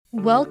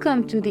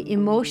Welcome to the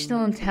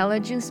Emotional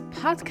Intelligence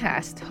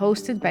podcast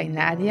hosted by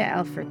Nadia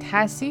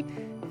El-Fertassi,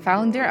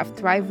 founder of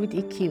Thrive with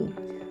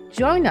EQ.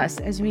 Join us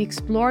as we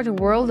explore the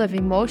world of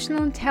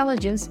emotional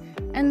intelligence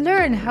and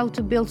learn how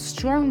to build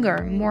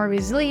stronger, more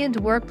resilient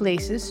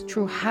workplaces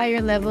through higher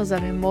levels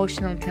of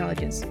emotional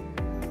intelligence.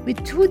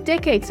 With 2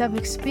 decades of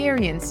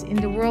experience in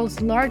the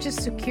world's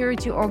largest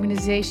security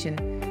organization,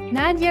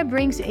 Nadia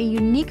brings a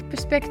unique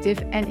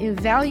perspective and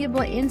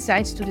invaluable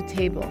insights to the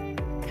table.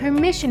 Her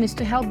mission is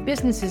to help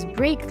businesses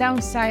break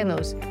down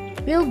silos,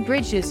 build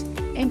bridges,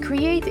 and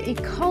create a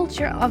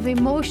culture of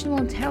emotional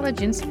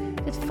intelligence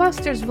that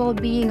fosters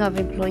well-being of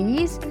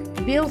employees,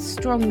 builds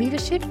strong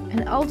leadership,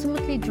 and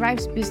ultimately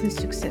drives business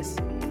success.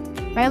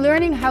 By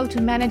learning how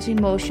to manage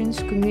emotions,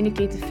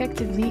 communicate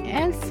effectively,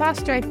 and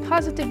foster a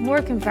positive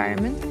work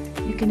environment,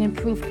 you can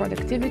improve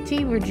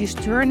productivity, reduce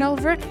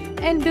turnover,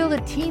 and build a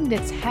team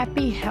that's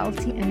happy,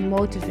 healthy, and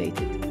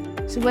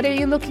motivated. So whether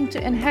you're looking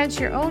to enhance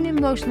your own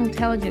emotional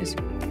intelligence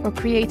or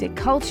create a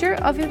culture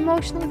of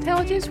emotional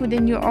intelligence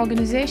within your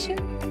organization,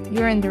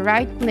 you're in the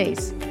right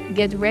place.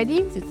 Get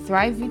ready to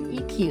thrive with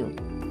EQ.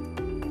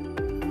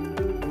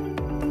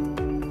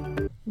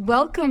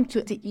 Welcome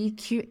to the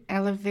EQ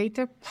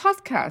Elevator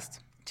podcast.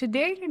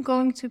 Today we're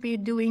going to be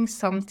doing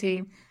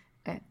something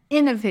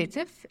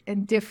innovative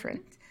and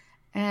different.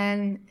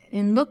 And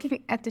in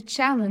looking at the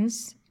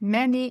challenge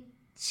many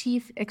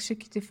chief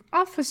executive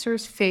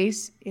officers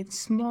face in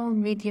small,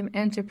 medium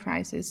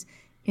enterprises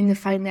in the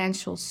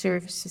financial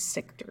services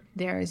sector.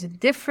 There is a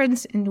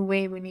difference in the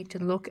way we need to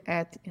look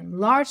at in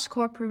large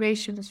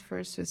corporations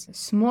versus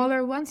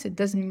smaller ones. It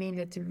doesn't mean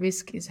that the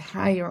risk is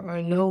higher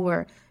or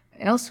lower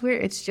elsewhere.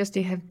 It's just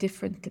they have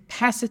different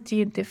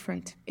capacity and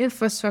different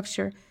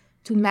infrastructure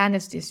to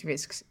manage these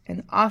risks.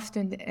 And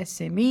often the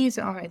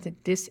SMEs are at a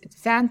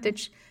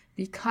disadvantage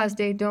because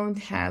they don't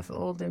have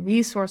all the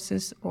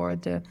resources or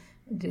the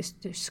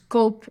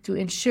scope to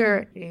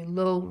ensure a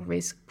low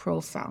risk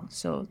profile.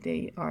 So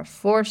they are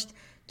forced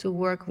to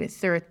work with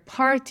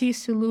third-party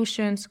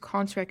solutions,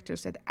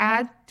 contractors that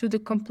add to the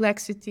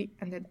complexity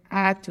and that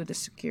add to the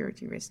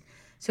security risk.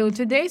 So in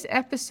today's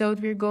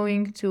episode, we're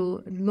going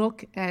to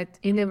look at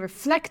in a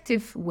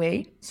reflective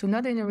way, so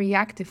not in a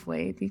reactive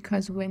way,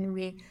 because when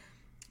we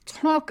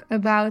talk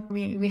about,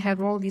 we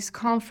have all these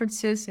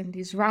conferences and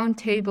these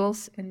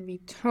roundtables, and we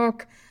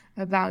talk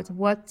about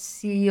what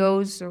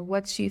CEOs or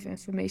what chief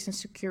information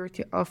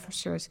security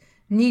officers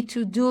need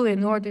to do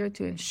in order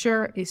to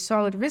ensure a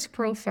solid risk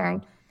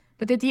profile.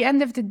 But at the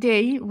end of the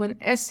day, when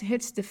S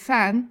hits the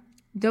fan,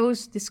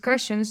 those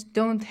discussions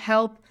don't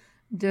help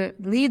the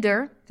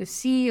leader, the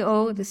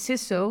CEO, the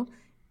CISO,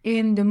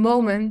 in the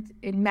moment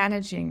in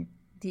managing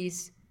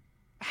these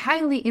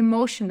highly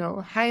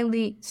emotional,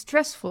 highly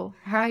stressful,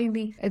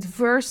 highly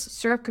adverse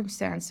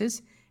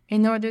circumstances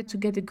in order to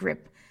get a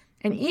grip.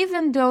 And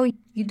even though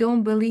you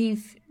don't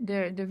believe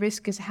the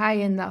risk is high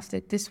enough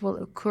that this will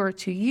occur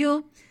to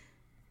you,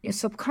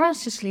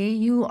 subconsciously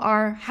you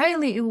are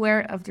highly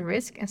aware of the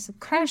risk, and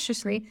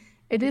subconsciously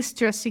it is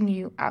stressing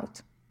you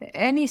out.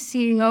 Any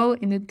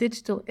CEO in the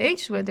digital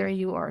age, whether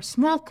you are a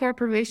small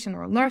corporation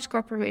or a large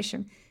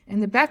corporation, in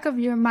the back of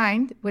your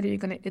mind, whether you're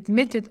going to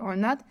admit it or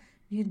not,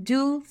 you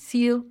do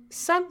feel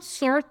some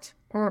sort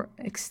or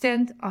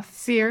extent of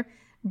fear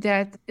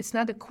that it's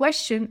not a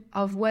question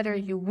of whether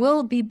you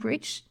will be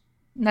breached,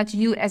 not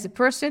you as a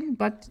person,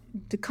 but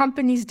the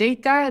company's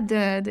data,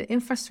 the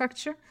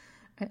infrastructure.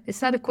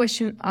 It's not a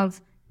question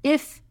of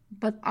if,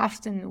 but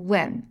often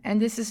when. And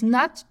this is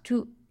not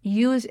to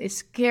use a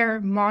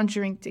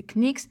scare-mongering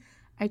techniques.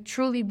 I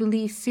truly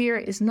believe fear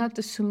is not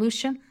the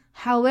solution.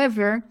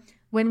 However,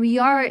 when we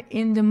are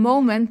in the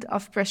moment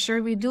of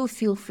pressure, we do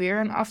feel fear,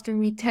 and often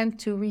we tend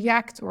to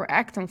react or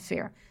act on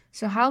fear.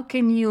 So how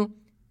can you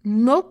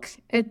look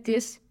at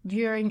this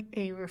during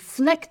a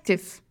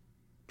reflective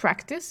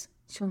practice,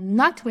 so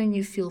not when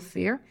you feel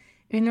fear,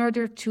 in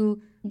order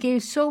to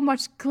give so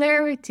much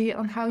clarity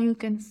on how you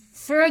can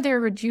further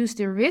reduce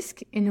the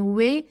risk in a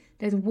way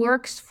that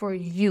works for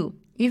you,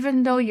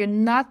 even though you're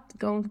not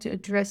going to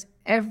address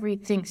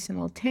everything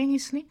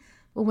simultaneously.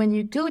 But when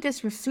you do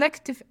this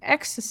reflective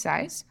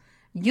exercise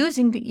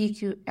using the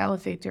EQ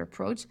elevator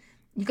approach,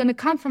 you're going to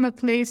come from a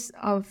place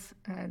of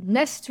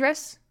less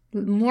stress,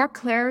 more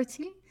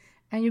clarity,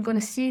 and you're going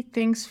to see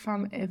things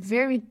from a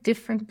very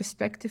different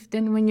perspective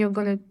than when you're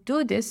going to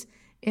do this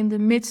in the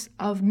midst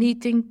of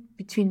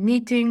between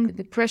meeting,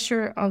 the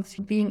pressure of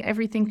being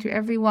everything to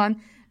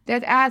everyone.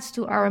 That adds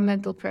to our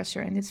mental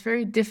pressure, and it's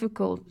very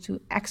difficult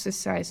to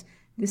exercise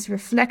this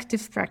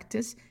reflective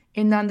practice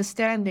in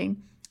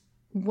understanding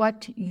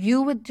what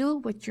you would do,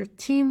 what your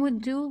team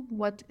would do,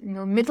 what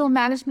middle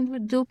management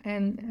would do,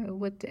 and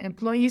what the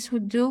employees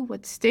would do,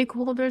 what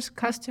stakeholders,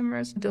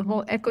 customers, the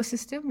whole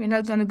ecosystem. We're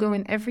not going to go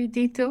in every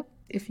detail.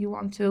 If you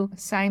want to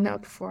sign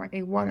up for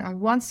a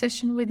one-on-one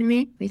session with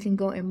me, we can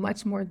go in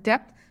much more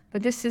depth.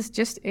 But this is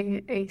just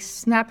a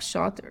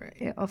snapshot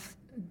of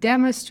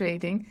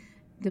demonstrating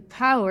the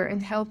power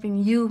and helping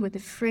you with the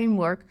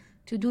framework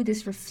to do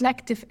this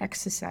reflective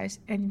exercise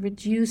and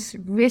reduce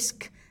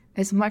risk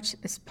as much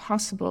as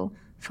possible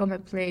from a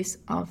place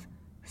of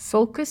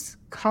focus,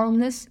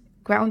 calmness,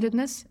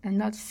 groundedness, and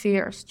not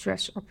fear,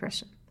 stress, or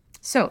pressure.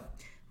 So,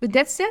 with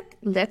that said,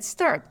 let's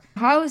start.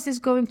 How is this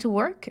going to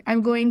work?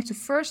 I'm going to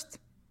first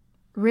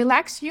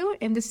relax you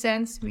in the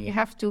sense we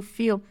have to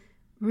feel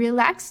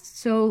relaxed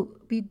so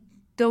we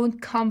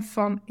don't come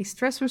from a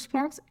stress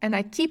response. And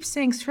I keep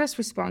saying stress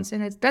response,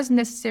 and it doesn't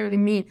necessarily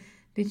mean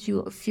that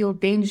you feel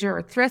danger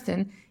or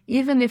threatened.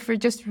 Even if we're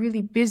just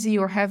really busy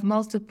or have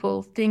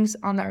multiple things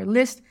on our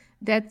list,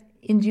 that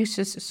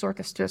induces a sort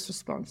of stress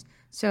response.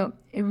 So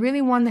I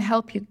really want to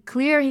help you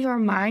clear your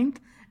mind.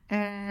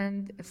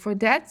 And for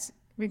that,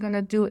 we're going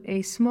to do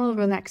a small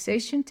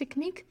relaxation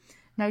technique.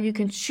 Now you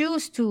can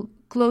choose to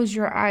close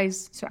your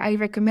eyes. So I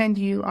recommend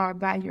you are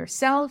by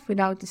yourself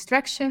without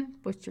distraction.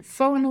 Put your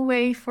phone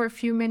away for a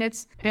few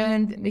minutes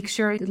and make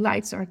sure the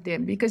lights are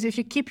dim. Because if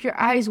you keep your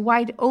eyes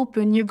wide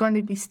open, you're going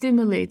to be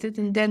stimulated,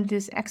 and then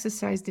this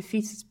exercise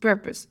defeats its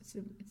purpose.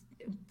 The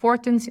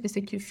importance is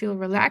that you feel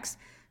relaxed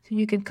so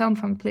you can come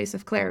from a place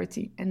of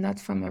clarity and not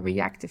from a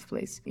reactive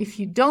place. If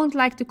you don't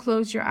like to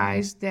close your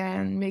eyes,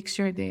 then make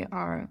sure they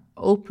are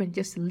open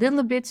just a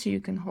little bit so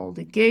you can hold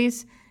the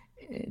gaze.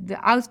 The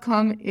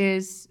outcome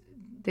is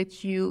that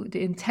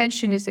the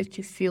intention is that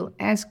you feel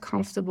as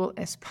comfortable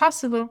as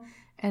possible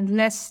and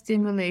less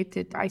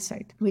stimulated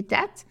eyesight. With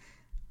that,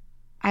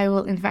 I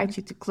will invite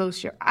you to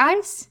close your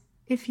eyes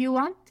if you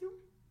want to.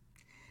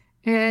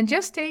 And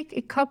just take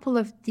a couple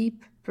of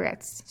deep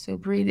breaths. So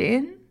breathe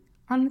in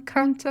on the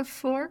count of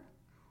 4.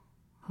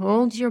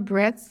 Hold your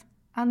breath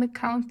on the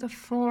count of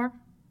 4.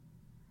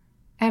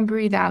 And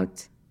breathe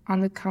out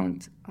on the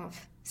count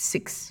of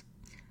 6.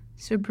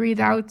 So breathe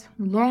out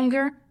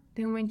longer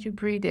than when you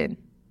breathe in.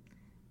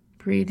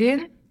 Breathe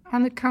in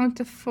on the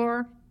count of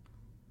 4.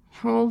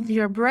 Hold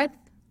your breath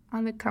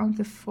on the count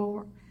of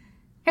 4.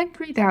 And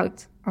breathe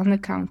out on the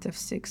count of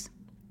 6.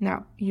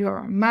 Now,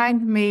 your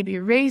mind may be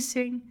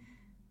racing.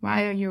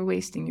 Why are you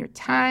wasting your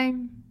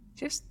time?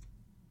 Just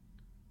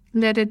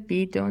let it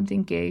be. Don't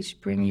engage.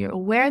 Bring your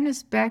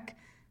awareness back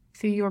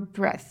to your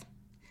breath.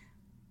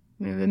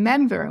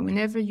 Remember,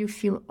 whenever you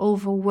feel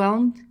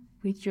overwhelmed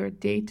with your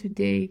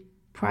day-to-day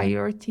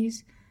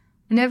priorities,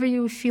 whenever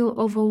you feel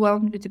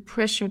overwhelmed with the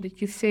pressure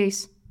that you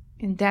face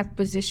in that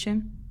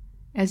position,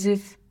 as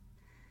if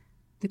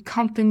the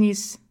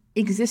company's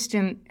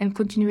existence and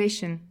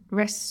continuation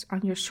rests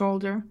on your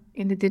shoulder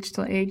in the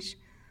digital age,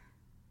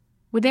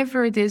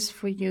 whatever it is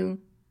for you,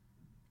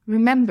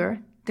 remember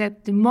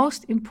that the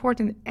most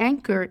important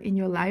anchor in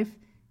your life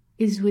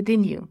is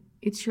within you.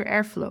 It's your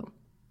airflow.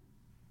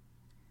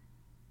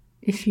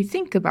 If you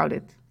think about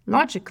it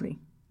logically,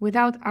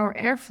 without our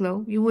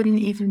airflow, you wouldn't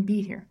even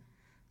be here.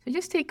 So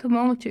just take a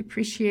moment to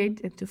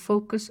appreciate and to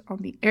focus on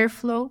the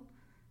airflow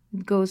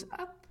that goes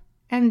up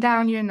and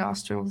down your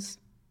nostrils,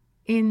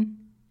 in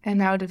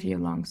and out of your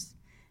lungs,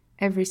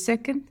 every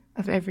second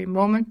of every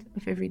moment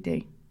of every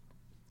day.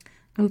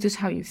 Notice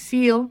how you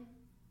feel,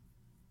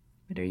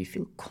 whether you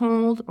feel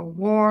cold or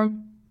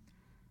warm.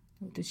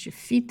 Notice your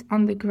feet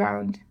on the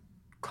ground,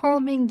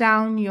 calming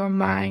down your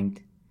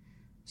mind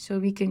so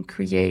we can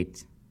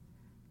create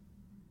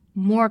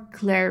more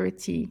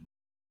clarity.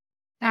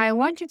 Now, I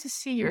want you to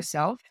see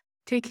yourself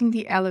taking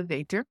the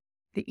elevator,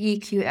 the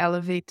EQ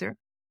elevator,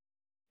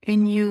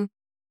 and you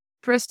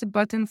press the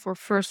button for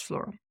first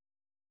floor.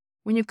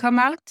 When you come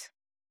out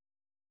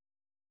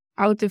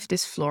of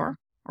this floor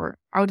or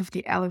out of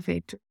the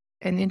elevator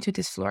and into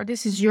this floor,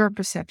 this is your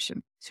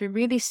perception. So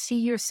really see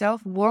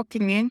yourself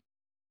walking in,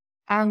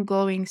 I'm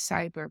going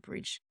cyber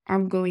breach,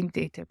 I'm going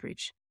data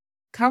breach.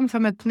 Come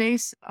from a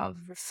place of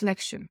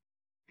reflection.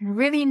 And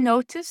really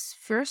notice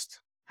first,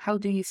 how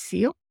do you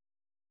feel?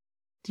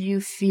 Do you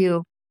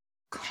feel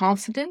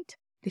confident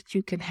that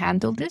you can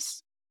handle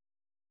this?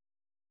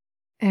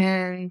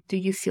 And do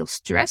you feel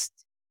stressed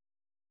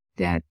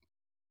that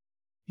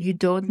you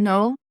don't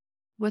know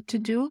what to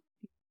do,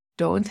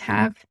 don't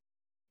have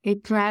a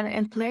plan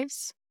in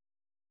place?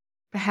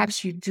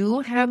 Perhaps you do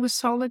have a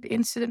solid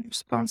incident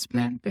response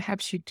plan.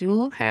 Perhaps you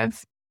do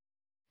have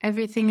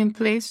everything in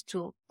place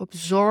to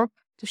absorb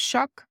the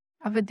shock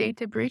of a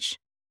data breach,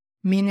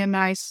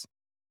 minimize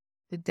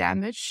the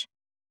damage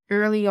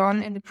early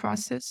on in the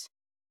process,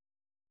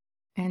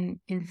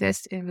 and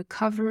invest in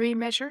recovery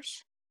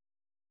measures.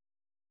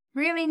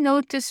 Really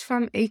notice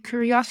from a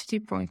curiosity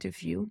point of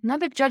view,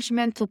 not a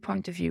judgmental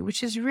point of view,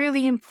 which is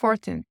really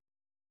important.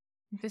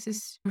 Because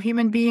as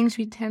human beings,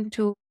 we tend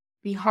to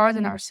be hard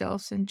on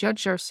ourselves and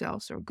judge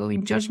ourselves or go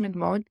in judgment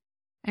mode.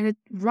 And it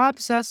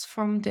robs us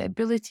from the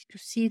ability to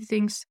see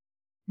things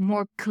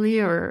more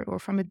clearer or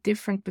from a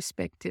different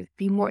perspective,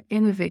 be more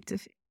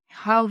innovative,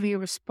 how we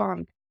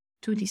respond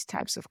to these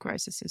types of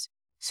crises.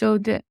 So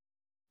the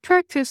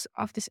purpose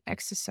of this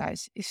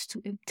exercise is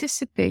to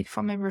anticipate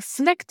from a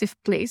reflective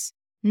place,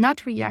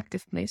 not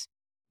reactive place,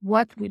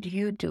 what would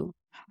you do?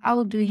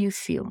 How do you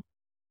feel?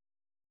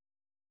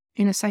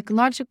 In a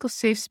psychological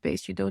safe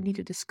space, you don't need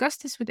to discuss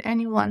this with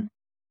anyone.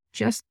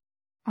 Just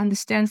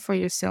understand for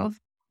yourself,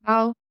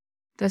 how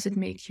does it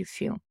make you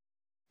feel?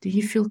 Do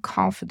you feel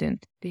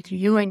confident that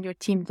you and your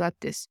team got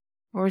this?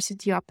 Or is it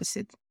the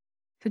opposite?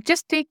 So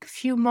just take a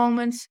few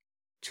moments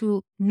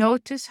to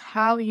notice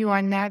how you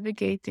are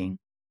navigating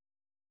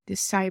the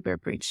cyber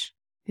breach,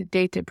 the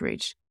data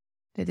breach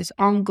that is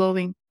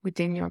ongoing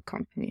within your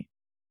company.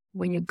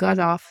 When you got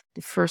off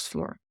the first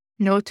floor,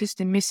 notice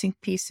the missing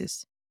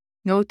pieces.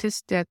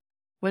 Notice that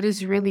what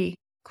is really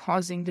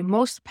causing the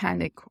most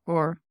panic,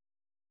 or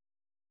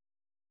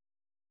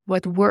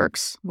what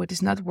works, what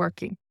is not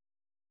working.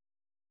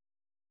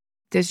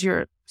 Does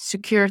your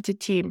security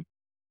team,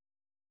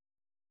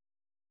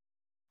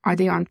 are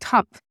they on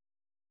top,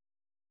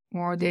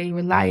 or are they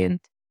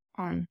reliant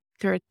on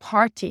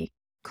third-party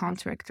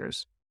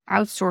contractors,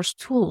 outsourced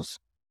tools?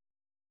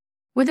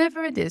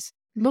 Whatever it is,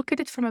 look at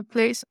it from a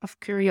place of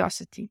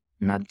curiosity,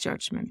 not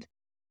judgment.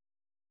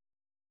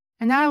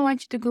 And now I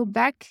want you to go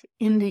back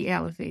in the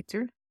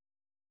elevator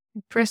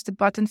and press the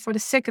button for the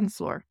second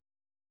floor.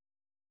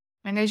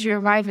 And as you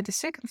arrive at the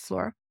second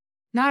floor,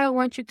 now I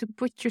want you to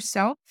put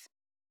yourself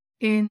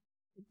in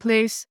the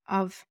place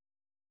of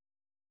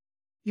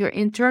your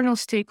internal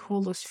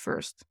stakeholders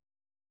first.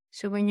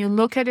 So when you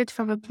look at it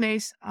from a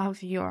place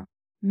of your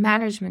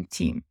management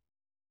team,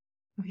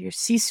 of your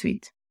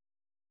C-suite,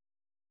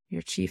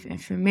 your chief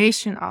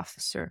information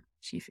officer,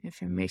 chief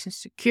information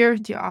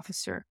security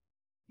officer,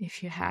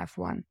 if you have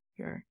one,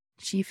 your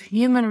chief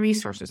human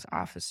resources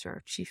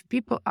officer, chief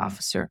people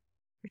officer,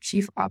 your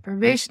chief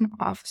operation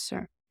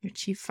officer, your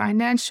chief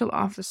financial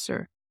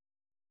officer,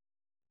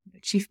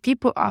 your chief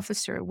people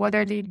officer. What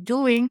are they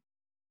doing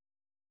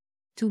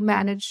to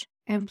manage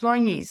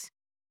employees?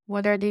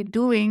 What are they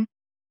doing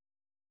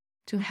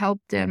to help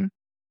them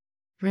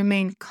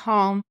remain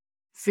calm,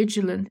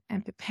 vigilant,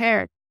 and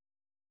prepared?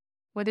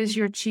 What is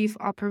your chief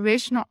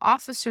operational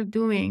officer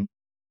doing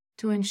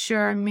to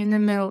ensure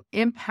minimal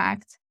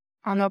impact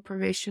on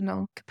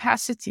operational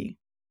capacity?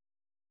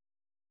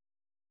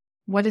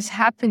 What is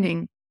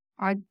happening?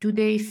 Do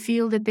they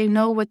feel that they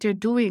know what they're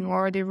doing,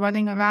 or are they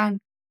running around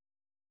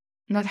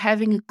not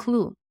having a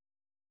clue?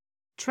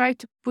 Try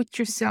to put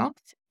yourself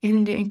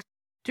in the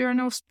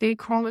external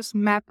stakeholders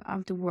map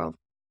of the world.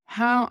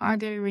 How are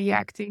they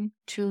reacting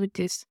to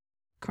this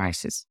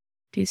crisis,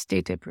 this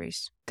data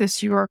breach?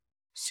 Does your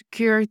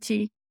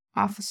security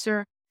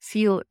officer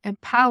feel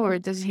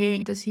empowered?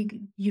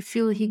 You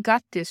feel he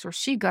got this or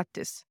she got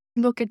this?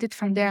 Look at it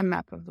from their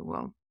map of the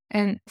world.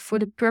 And for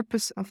the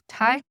purpose of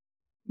time,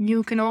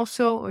 you can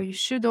also, or you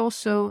should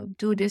also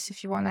do this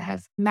if you want to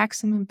have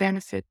maximum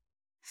benefit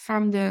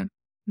from the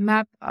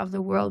map of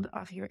the world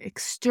of your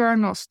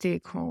external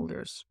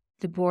stakeholders,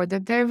 the board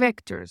of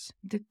directors,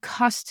 the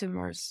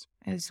customers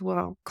as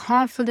well.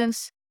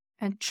 Confidence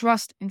and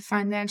trust in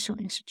financial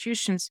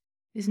institutions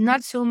is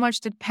not so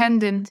much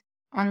dependent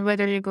on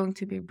whether you're going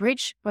to be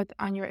breached, but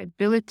on your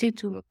ability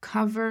to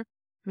recover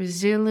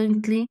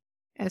resiliently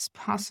as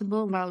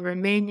possible while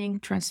remaining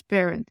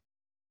transparent.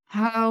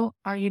 How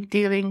are you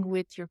dealing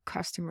with your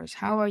customers?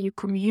 How are you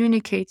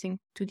communicating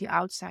to the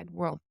outside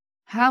world?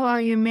 How are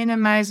you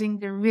minimizing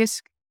the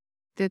risk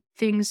that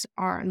things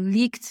are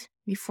leaked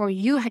before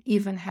you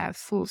even have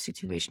full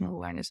situational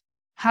awareness?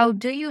 How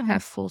do you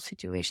have full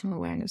situational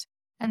awareness?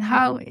 And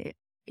how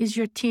is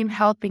your team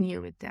helping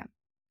you with that?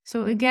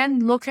 So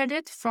again, look at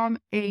it from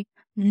a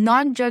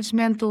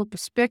non-judgmental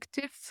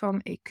perspective,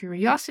 from a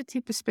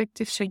curiosity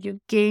perspective, so you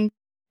gain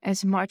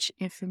as much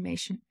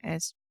information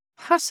as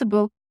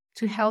possible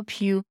to help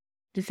you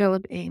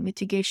develop a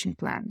mitigation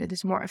plan that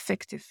is more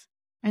effective.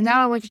 And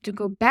now I want you to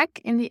go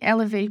back in the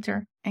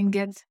elevator and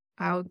get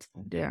out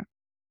the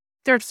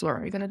third floor.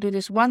 You're going to do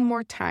this one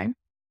more time,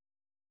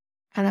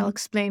 and I'll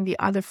explain the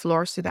other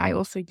floors that I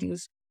also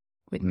use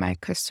with my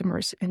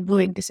customers in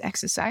doing this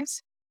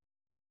exercise.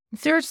 The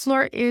third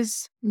floor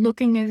is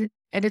looking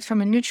at it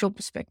from a neutral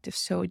perspective.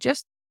 So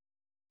just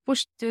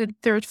push the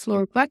third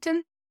floor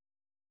button.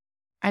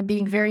 I'm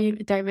being very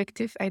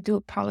directive. I do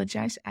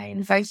apologize. I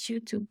invite you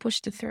to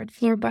push the third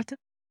floor button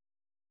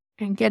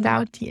and get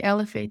out the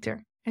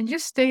elevator and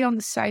just stay on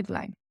the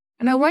sideline.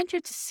 And I want you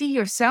to see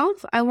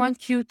yourself. I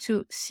want you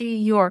to see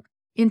your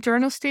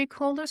internal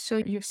stakeholders, so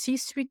your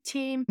C-suite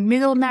team,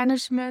 middle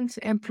management,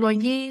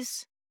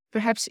 employees,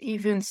 perhaps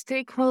even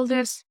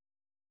stakeholders,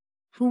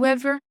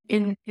 whoever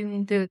in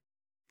the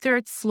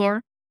third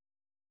floor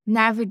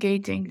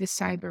navigating the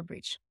cyber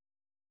breach.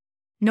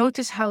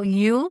 Notice how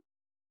you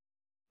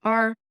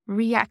are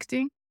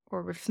reacting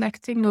or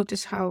reflecting.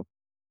 Notice how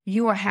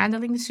you are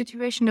handling the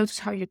situation. Notice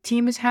how your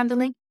team is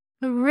handling,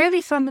 but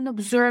really from an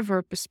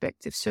observer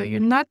perspective. So you're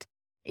not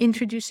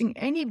introducing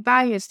any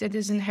bias that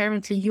is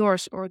inherently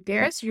yours or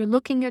theirs. You're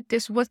looking at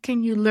this, what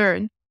can you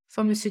learn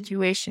from the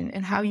situation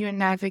and how you're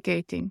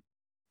navigating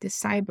the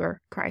cyber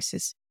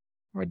crisis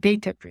or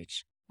data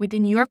breach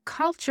within your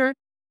culture,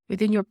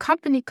 within your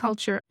company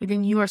culture,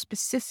 within your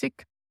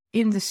specific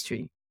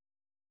industry.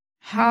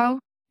 How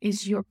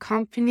is your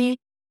company?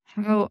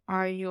 How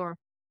are your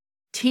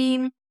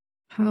team?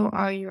 How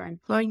are your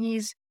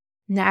employees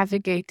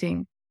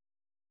navigating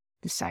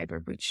the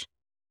cyber breach?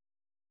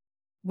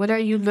 What are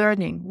you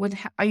learning? What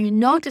are you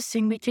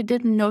noticing that you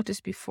didn't notice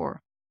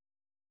before?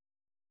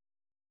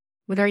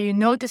 What are you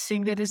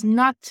noticing that is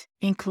not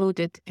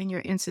included in your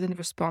incident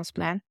response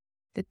plan,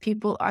 that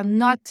people are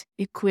not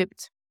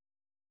equipped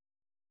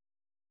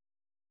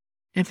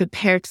and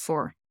prepared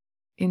for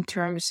in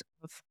terms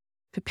of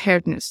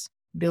preparedness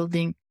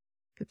building,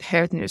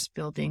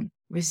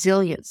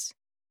 resilience,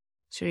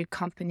 so your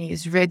company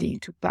is ready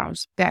to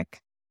bounce back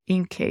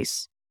in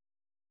case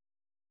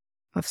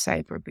of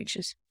cyber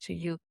breaches. So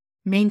you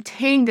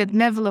maintain that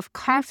level of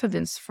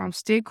confidence from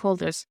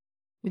stakeholders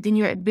within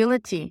your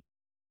ability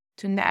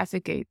to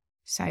navigate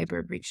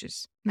cyber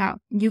breaches. Now,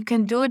 you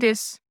can do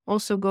this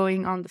also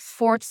going on the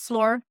fourth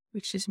floor,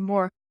 which is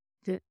more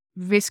the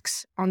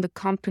risks on the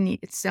company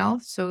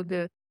itself. So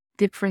the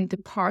different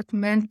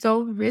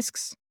departmental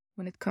risks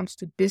when it comes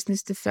to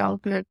business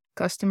development,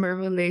 customer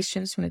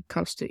relations, when it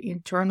comes to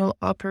internal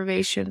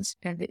operations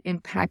and the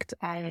impact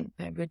on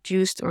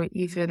reduced or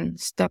even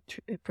stopped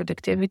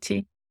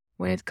productivity.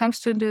 When it comes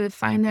to the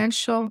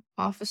financial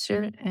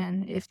officer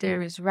and if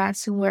there is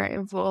ransomware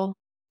involved.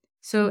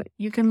 So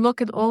you can look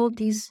at all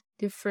these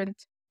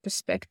different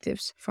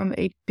perspectives from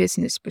a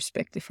business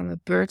perspective, from a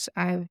bird's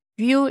eye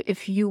view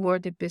if you were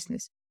the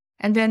business.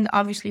 And then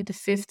obviously the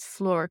fifth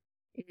floor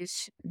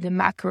is the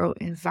macro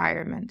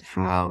environment.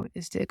 How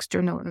is the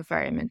external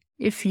environment?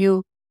 If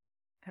you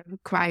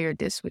require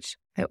this, which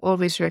I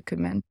always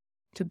recommend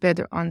to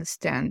better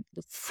understand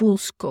the full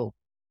scope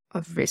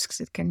of risks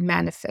that can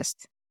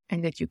manifest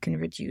and that you can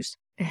reduce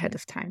ahead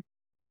of time.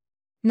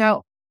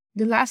 Now,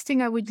 the last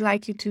thing I would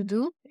like you to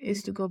do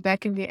is to go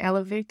back in the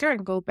elevator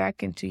and go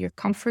back into your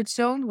comfort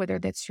zone, whether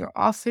that's your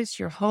office,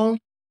 your home,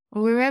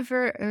 or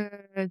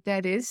wherever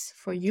that is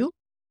for you.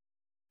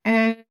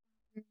 And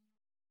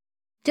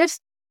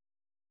just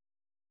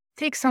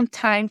take some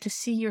time to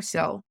see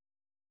yourself,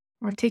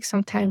 or take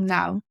some time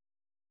now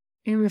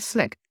and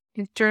reflect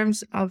in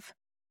terms of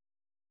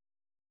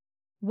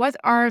what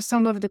are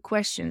some of the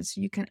questions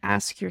you can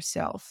ask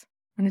yourself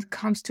when it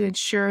comes to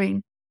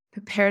ensuring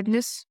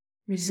preparedness,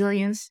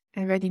 resilience,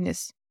 and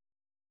readiness.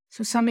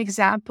 So some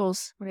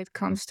examples when it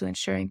comes to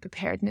ensuring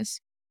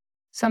preparedness,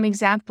 some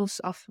examples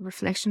of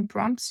reflection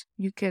prompts.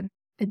 You can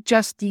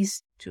adjust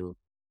these to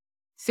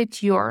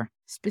fit your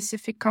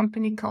specific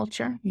company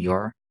culture,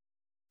 your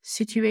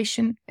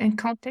situation and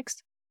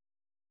context.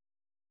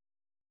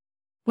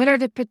 What are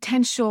the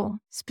potential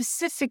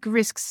specific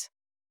risks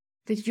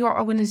that your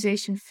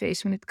organization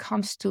face when it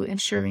comes to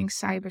ensuring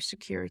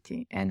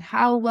cybersecurity, and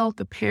how well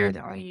prepared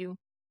are you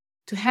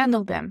to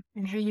handle them?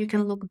 And here you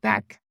can look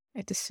back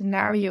at the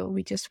scenario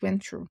we just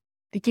went through.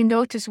 Did you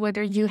notice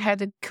whether you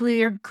had a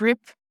clear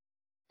grip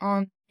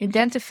on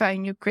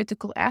identifying your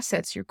critical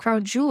assets, your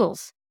crown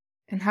jewels,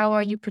 and how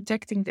are you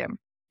protecting them?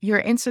 Your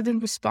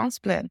incident response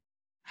plan,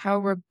 how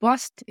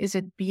robust is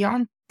it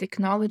beyond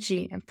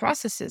technology and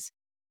processes?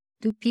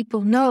 Do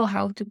people know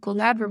how to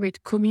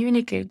collaborate,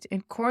 communicate,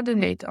 and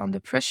coordinate under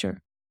pressure?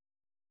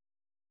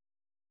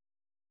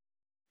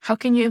 How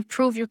can you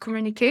improve your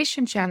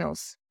communication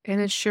channels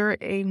and ensure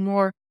a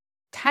more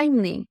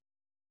timely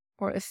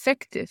or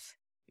effective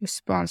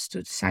response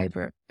to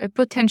a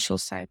potential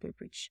cyber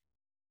breach?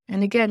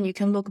 And again, you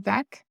can look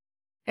back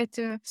at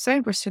the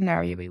cyber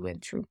scenario we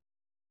went through.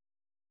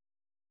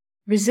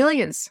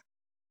 Resilience.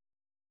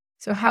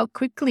 So how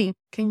quickly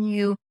can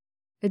you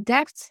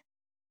adapt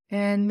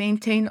and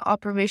maintain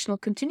operational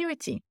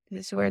continuity?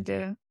 This is where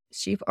the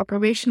chief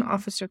operation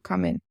officer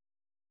come in.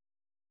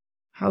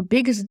 How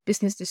big is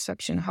business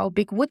disruption? How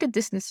big would the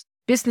business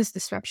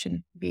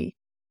disruption be?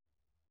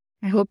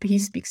 I hope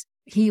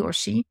he or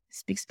she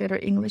speaks better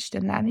English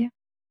than Nadia.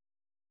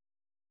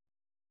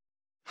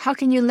 How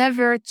can you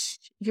leverage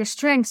your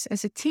strengths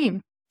as a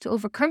team to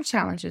overcome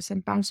challenges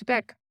and bounce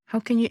back? How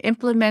can you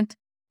implement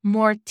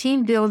more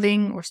team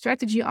building or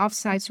strategy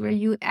offsites where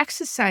you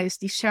exercise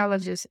these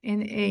challenges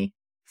in a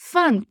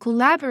fun,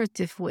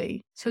 collaborative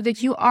way so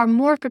that you are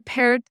more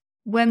prepared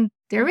when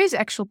there is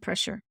actual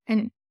pressure?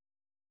 And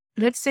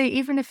let's say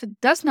even if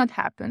it does not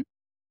happen,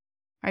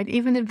 right?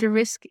 Even if the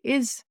risk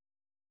is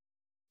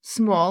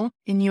small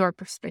in your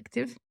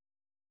perspective,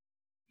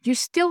 you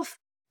still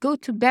go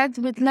to bed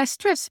with less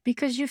stress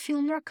because you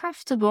feel more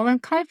comfortable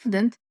and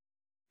confident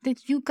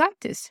that you got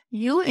this.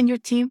 You and your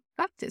team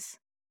got this.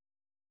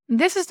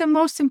 This is the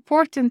most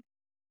important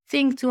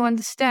thing to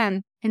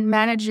understand in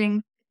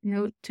managing,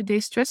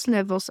 today's stress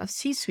levels of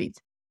C-suite.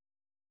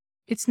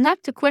 It's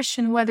not the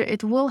question whether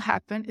it will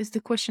happen, it's the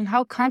question,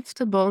 how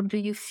comfortable do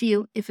you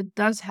feel if it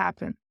does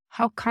happen?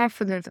 How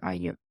confident are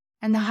you?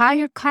 And the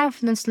higher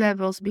confidence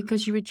levels,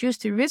 because you reduce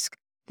the risk,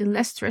 the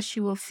less stress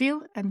you will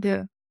feel, and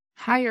the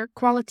higher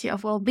quality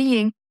of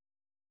well-being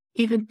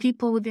even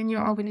people within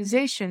your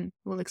organization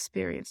will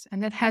experience.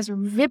 And that has a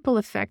ripple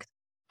effect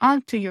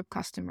onto your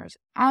customers,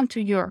 onto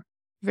your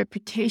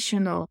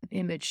reputational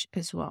image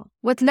as well.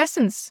 What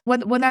lessons,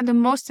 what are the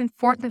most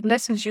important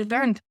lessons you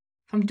learned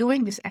from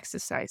doing this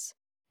exercise?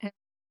 And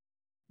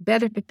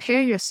better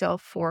prepare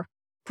yourself for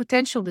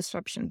potential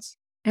disruptions.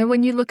 And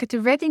when you look at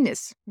the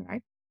readiness,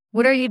 right?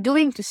 What are you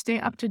doing to stay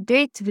up to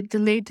date with the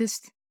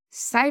latest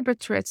cyber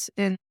threats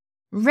and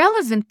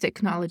relevant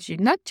technology,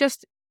 not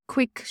just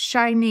quick,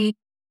 shiny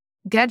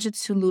gadget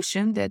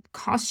solution that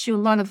costs you a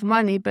lot of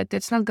money, but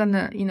that's not going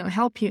to,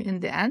 help you in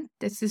the end.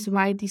 This is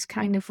why these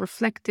kind of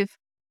reflective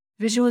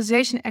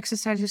visualization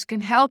exercises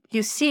can help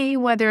you see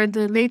whether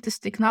the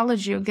latest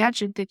technology or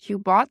gadget that you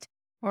bought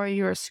or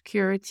your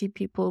security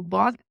people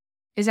bought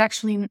is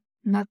actually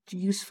not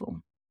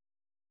useful.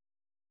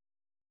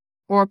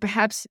 Or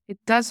perhaps it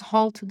does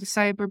halt the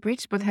cyber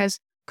breach, but has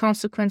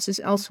consequences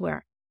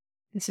elsewhere.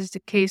 This is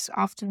the case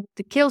often.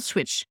 The kill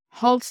switch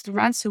halts the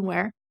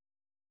ransomware,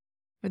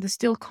 but it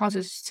still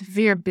causes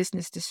severe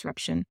business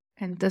disruption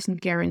and doesn't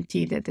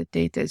guarantee that the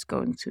data is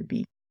going to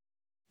be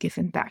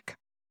given back.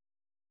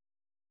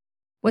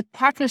 What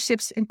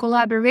partnerships and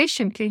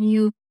collaboration can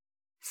you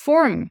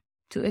form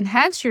to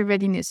enhance your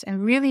readiness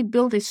and really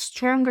build a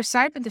stronger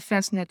cyber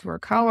defense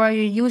network? How are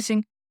you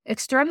using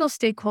external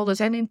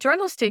stakeholders and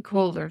internal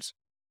stakeholders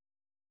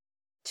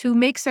to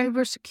make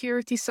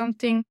cybersecurity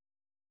something,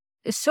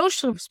 a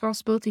social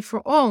responsibility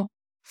for all,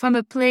 from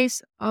a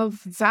place of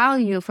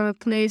value, from a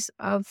place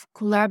of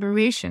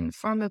collaboration,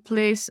 from a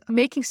place of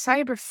making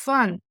cyber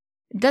fun?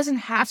 It doesn't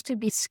have to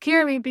be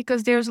scary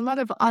because there's a lot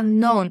of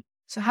unknown.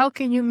 So how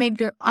can you make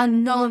the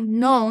unknown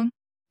known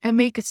and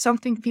make it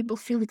something people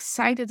feel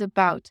excited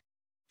about,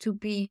 to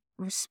be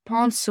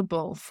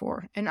responsible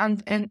for,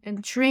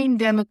 and train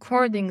them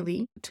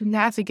accordingly to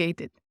navigate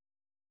it?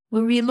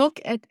 When we look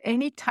at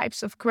any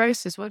types of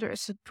crisis, whether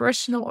it's a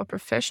personal or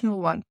professional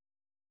one,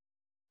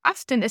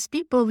 often as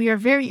people, we are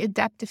very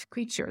adaptive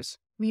creatures.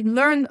 We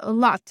learn a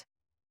lot,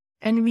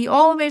 and we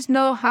always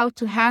know how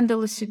to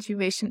handle a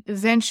situation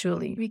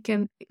eventually. We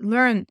can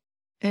learn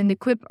and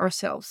equip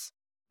ourselves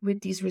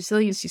with these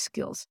resiliency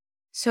skills.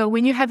 So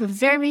when you have a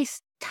very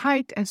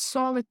tight and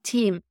solid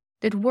team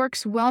that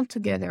works well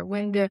together,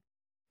 when the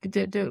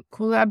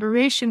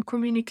collaboration,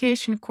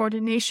 communication,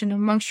 coordination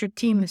amongst your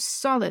team is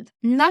solid,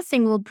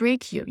 nothing will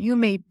break you. You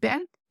may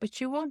bend,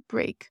 but you won't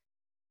break.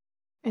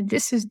 And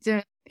this is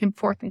the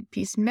important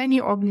piece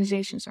many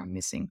organizations are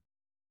missing.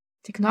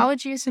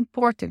 Technology is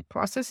important,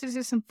 processes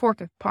is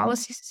important,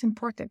 policies is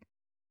important,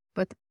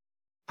 but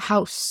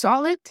how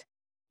solid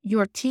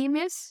your team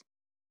is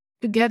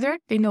together,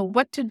 they know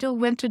what to do,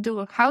 when to do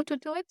it, how to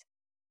do it,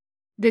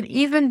 that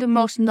even the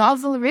most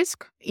novel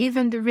risk,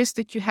 even the risk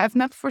that you have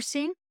not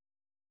foreseen,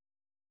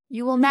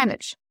 you will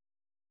manage.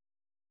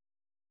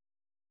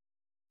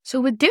 So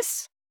with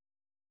this,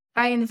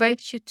 I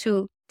invite you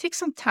to take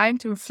some time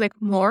to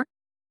reflect more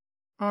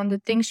on the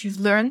things you've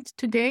learned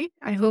today.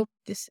 I hope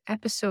this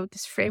episode,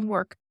 this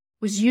framework,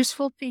 was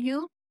useful to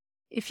you.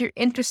 If you're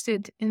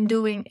interested in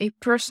doing a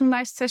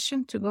personalized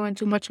session to go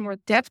into much more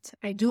depth,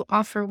 I do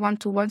offer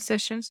one-to-one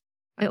sessions.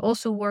 I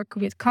also work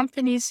with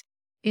companies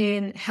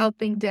in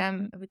helping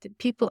them with the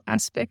people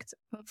aspect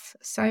of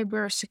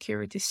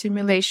cybersecurity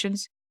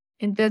simulations,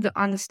 in better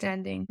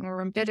understanding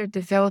or in better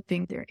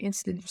developing their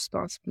incident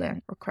response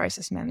plan or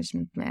crisis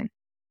management plan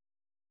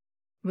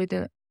with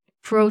an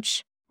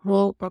approach,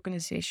 whole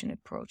organization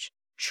approach,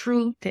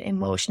 through the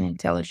emotional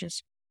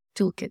intelligence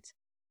toolkit.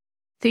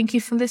 Thank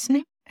you for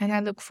listening, and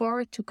I look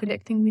forward to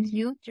connecting with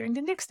you during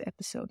the next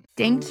episode.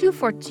 Thank you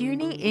for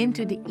tuning in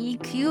to the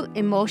EQ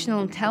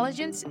Emotional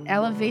Intelligence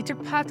Elevator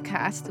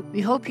podcast.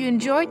 We hope you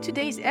enjoyed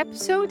today's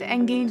episode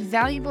and gained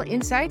valuable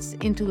insights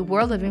into the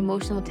world of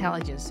emotional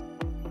intelligence.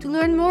 To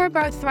learn more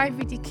about Thrive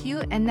with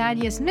EQ and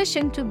Nadia's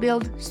mission to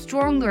build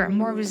stronger,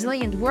 more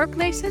resilient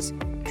workplaces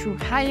through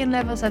higher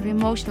levels of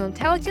emotional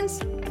intelligence,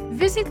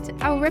 visit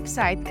our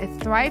website at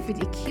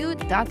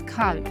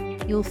thrivewitheq.com.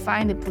 You'll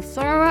find a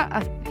plethora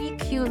of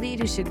EQ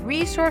leadership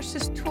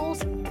resources,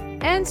 tools,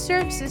 and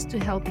services to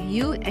help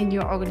you and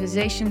your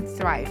organization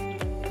thrive.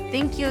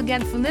 Thank you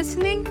again for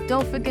listening.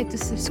 Don't forget to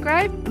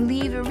subscribe,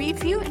 leave a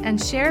review,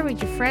 and share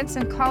with your friends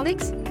and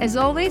colleagues. As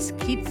always,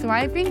 keep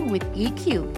thriving with EQ.